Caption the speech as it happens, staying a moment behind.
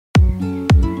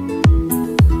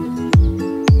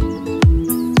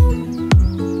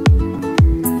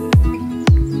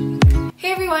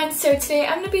So today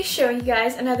I'm going to be showing you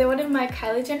guys another one of my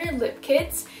Kylie Jenner Lip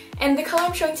Kits, and the color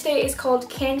I'm showing today is called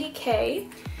Candy K.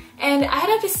 And I'd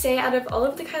have to say, out of all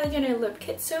of the Kylie Jenner Lip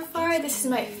Kits so far, this is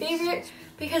my favorite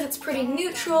because it's pretty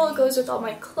neutral, it goes with all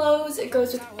my clothes, it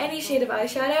goes with any shade of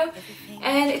eyeshadow,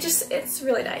 and it's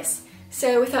really nice.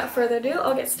 So without further ado,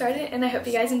 I'll get started and I hope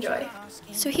you guys enjoy.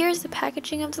 So here's the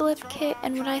packaging of the lip kit,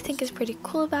 and what I think is pretty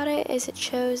cool about it is it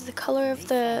shows the color of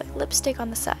the lipstick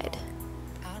on the side.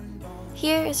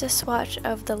 Here is a swatch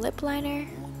of the lip liner,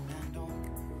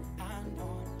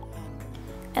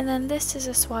 and then this is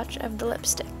a swatch of the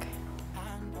lipstick.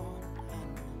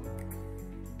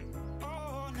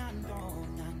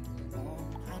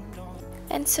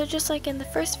 And so just like in the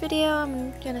first video,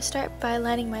 I'm gonna start by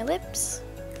lining my lips.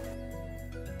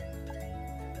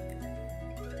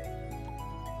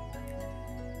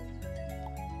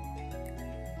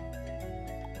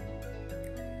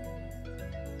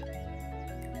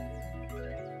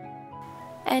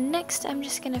 And next, I'm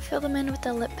just going to fill them in with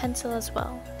a lip pencil as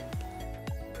well.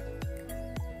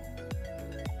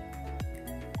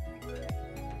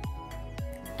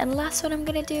 And last, what I'm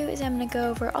going to do is I'm going to go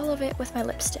over all of it with my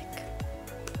lipstick.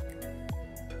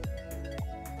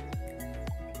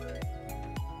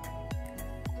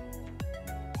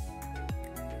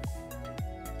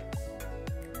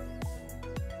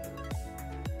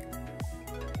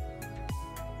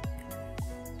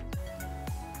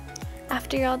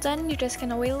 After you're all done, you're just going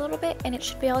to wait a little bit and it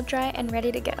should be all dry and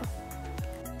ready to go.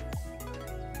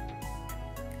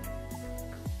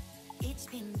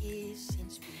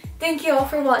 Thank you all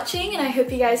for watching, and I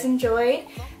hope you guys enjoyed.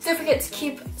 Don't forget to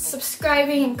keep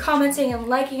subscribing and commenting and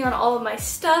liking on all of my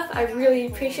stuff. I really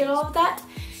appreciate all of that.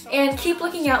 And keep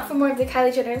looking out for more of the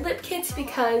Kylie Jenner Lip Kits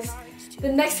because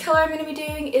the next color I'm going to be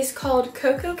doing is called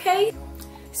Koko K.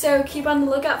 So keep on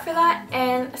the lookout for that,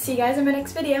 and see you guys in my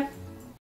next video.